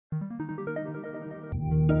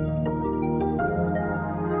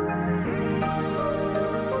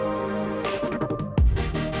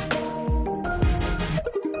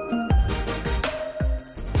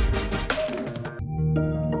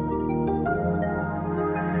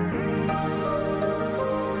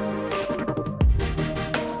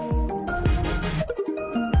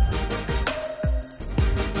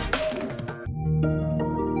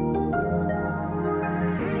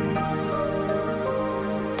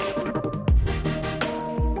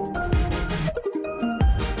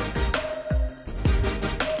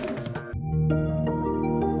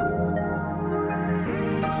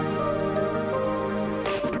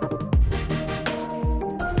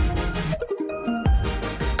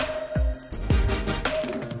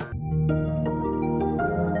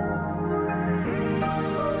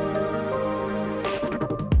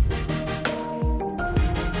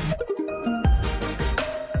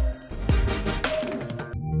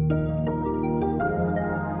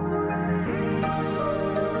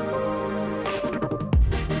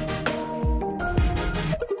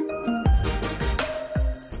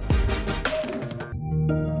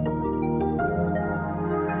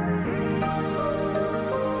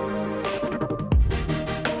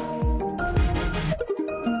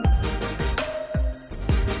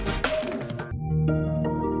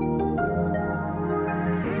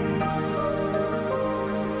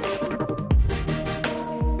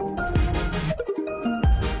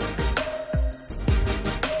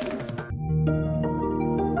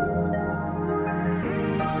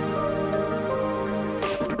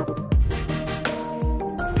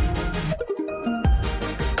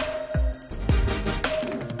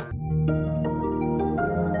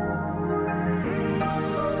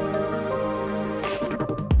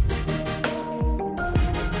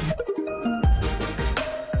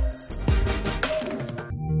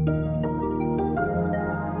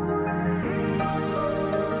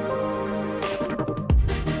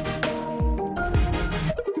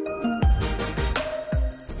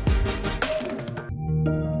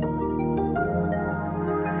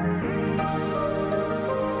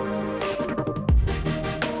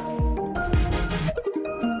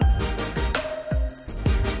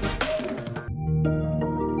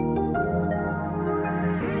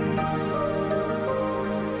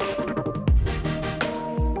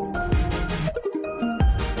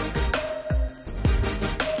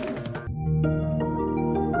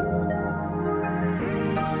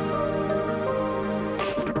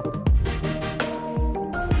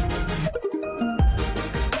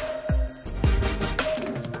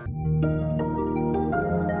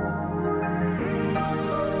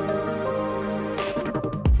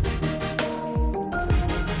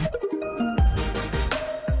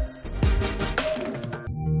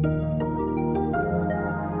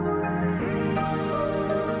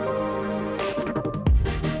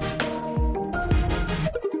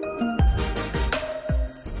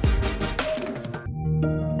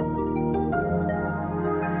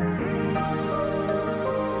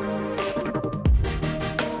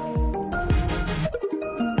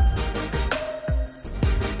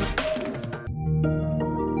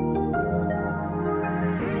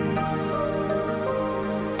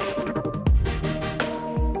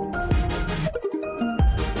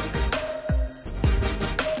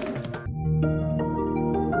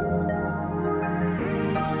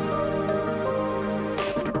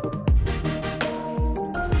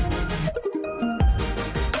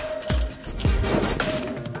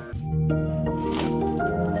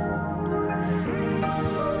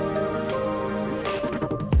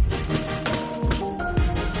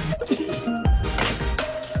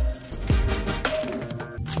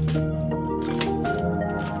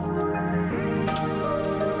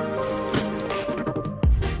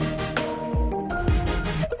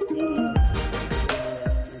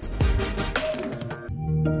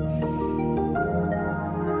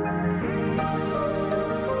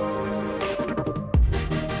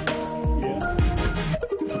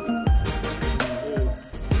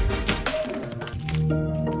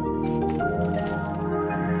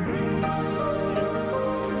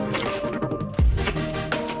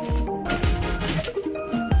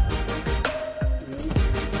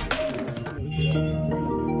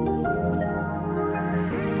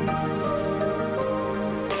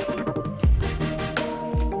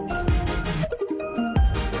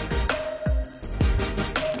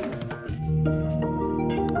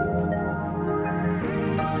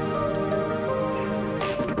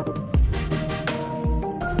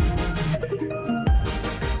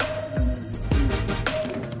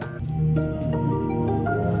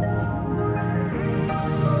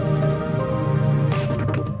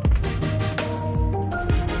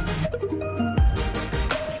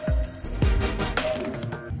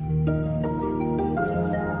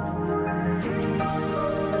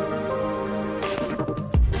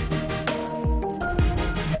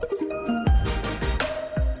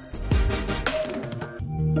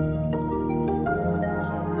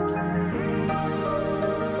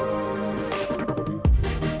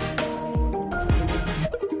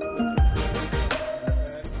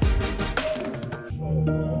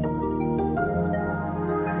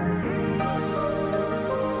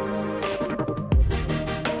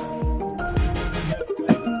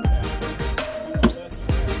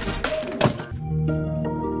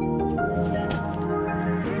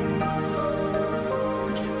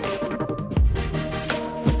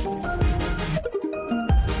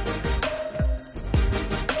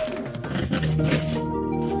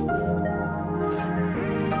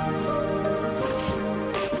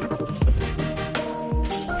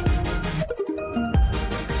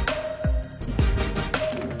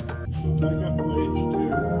What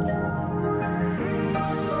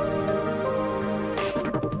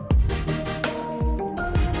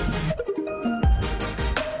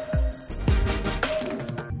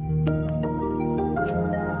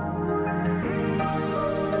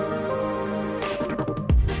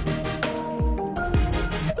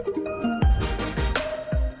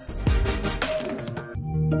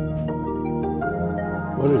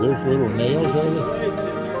are those little nails, are they?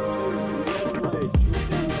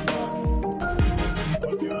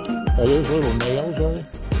 Are those little nails, are they?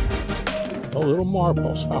 Oh, little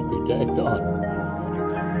marbles. I'll be daggone.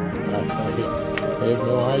 I have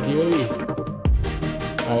no idea either.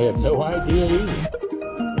 I have no idea either.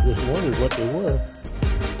 I just wondered what they were.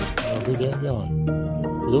 I'll be daggone.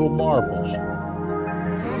 Little marbles.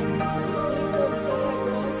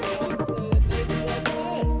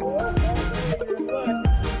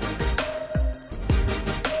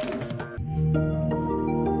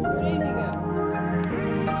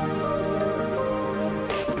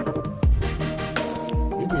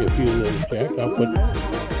 A few of those, Jack. I'll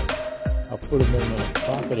put them in my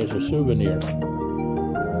pocket as a souvenir.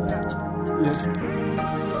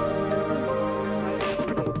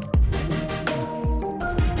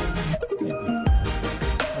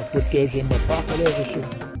 I'll put those in my pocket as a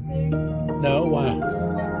souvenir. No, why?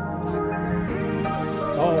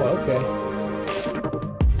 Oh, okay.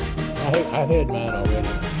 I've had mine already.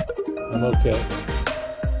 I'm okay.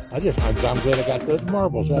 I'm glad I got those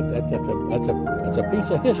marbles. That's a piece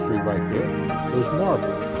of history right there. Those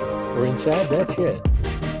marbles were inside that shed.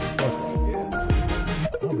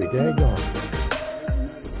 I'll be daggone.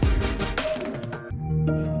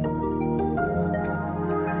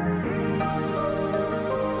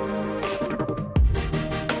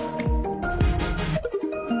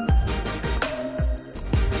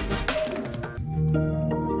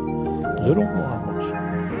 Little marbles.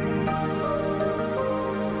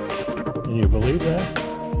 Can you believe that?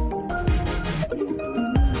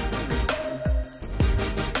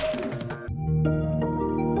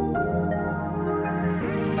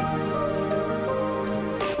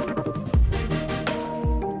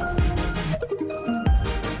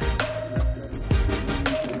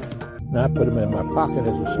 Now I put them in my pocket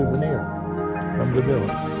as a souvenir from the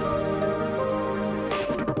village.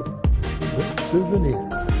 Little souvenir.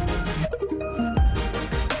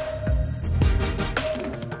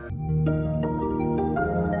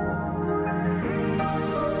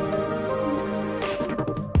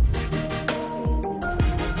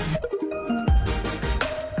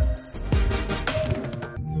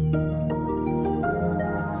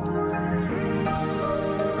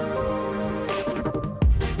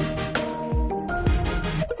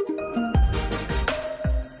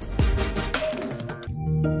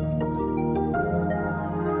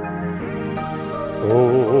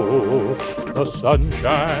 Oh, the sun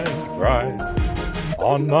shines bright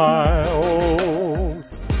on my old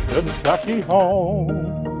Kentucky home.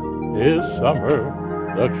 'Tis summer,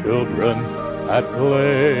 the children at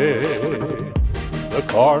play. The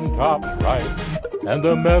corn top's ripe and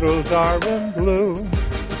the meadows are in bloom,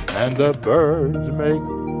 and the birds make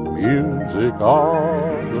music all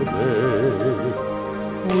the day.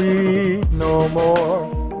 Weep no more,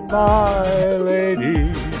 my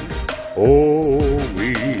lady. Oh,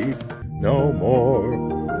 weep no more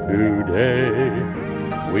today.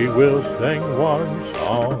 We will sing one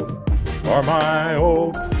song for my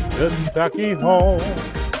old Kentucky home,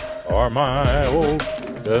 for my old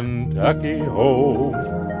Kentucky home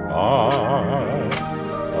on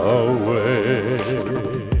away.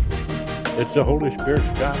 It's the Holy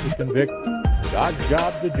Spirit's job to convict, God's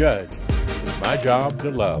job to judge. It's my job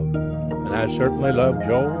to love. And I certainly love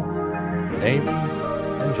Joel and Amy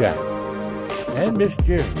and Jack. And Miss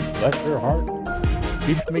June, bless her heart,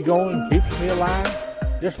 keeps me going, keeps me alive,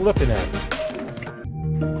 just looking at her.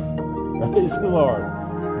 Praise the Lord.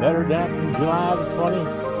 Met her down in July the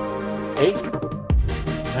 28th,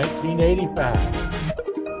 1985.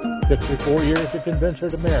 Took me 4 years to convince her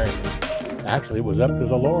to marry me. Actually, it was up to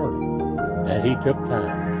the Lord, and He took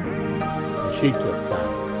time, and she took time.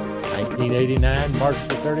 1989, March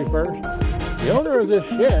the 31st, the owner of this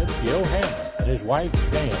shed, Gil Hammond, and his wife,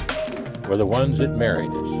 Jan, were the ones that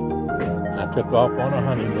married us. I took off on a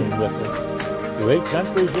honeymoon with her to 8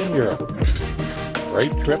 countries in Europe.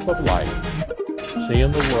 Great trip of life,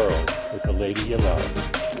 seeing the world with the lady you love.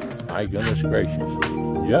 My goodness gracious.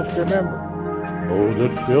 Just remember, oh, the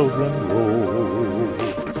children roll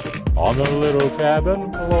on the little cabin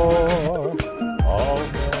floor, all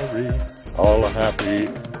merry, all happy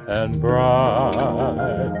and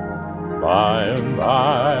bright. By and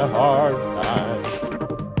by, hard time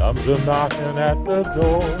comes a knocking at the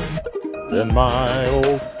door. then my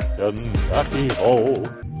old Kentucky home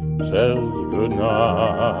says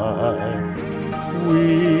goodnight.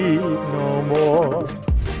 Weep no more,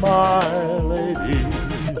 my ladies,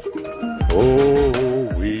 oh,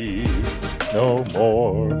 weep no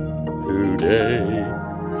more today.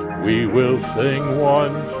 We will sing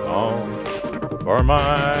one song for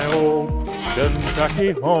my old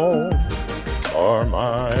Kentucky home, for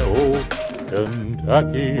my old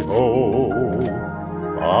Kentucky home,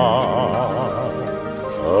 far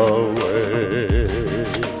away.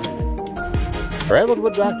 Traveled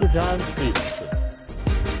with Dr. John Stephenson.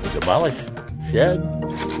 The demolished shed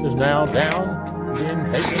is now down,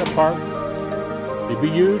 being taken apart to be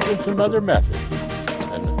used in some other methods,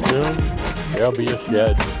 and soon there'll be a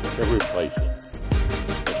shed to replace it.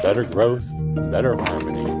 For better growth and better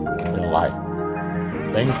harmony in life.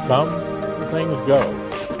 Things come and things go,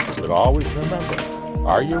 but always remember,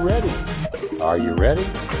 are you ready? Are you ready?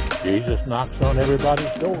 Jesus knocks on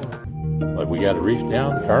everybody's door, but we got to reach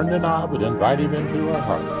down, turn the knob, and invite him into our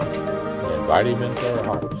hearts. And invite him into our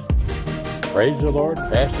hearts. Praise the Lord.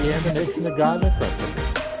 Pass the ammunition to godly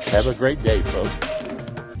principles. Have a great day, folks.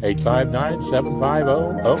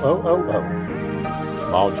 859-750-0000.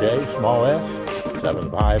 Small j, small s,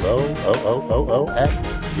 750-0000 at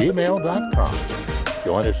gmail.com.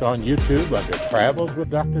 Join us on YouTube under Travels with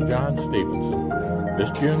Dr. John Stephenson,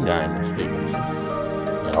 Miss June Diamond Stephenson,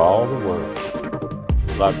 and all the world.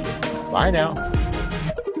 Love you. Bye now.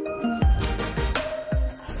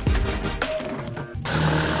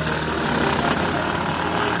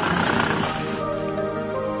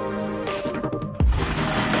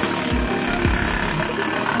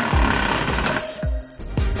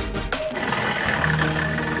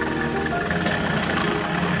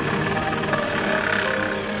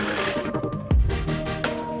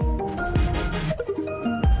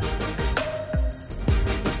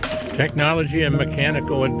 Technology and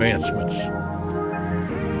mechanical advancements.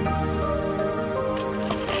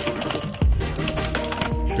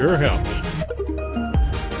 Sure helps.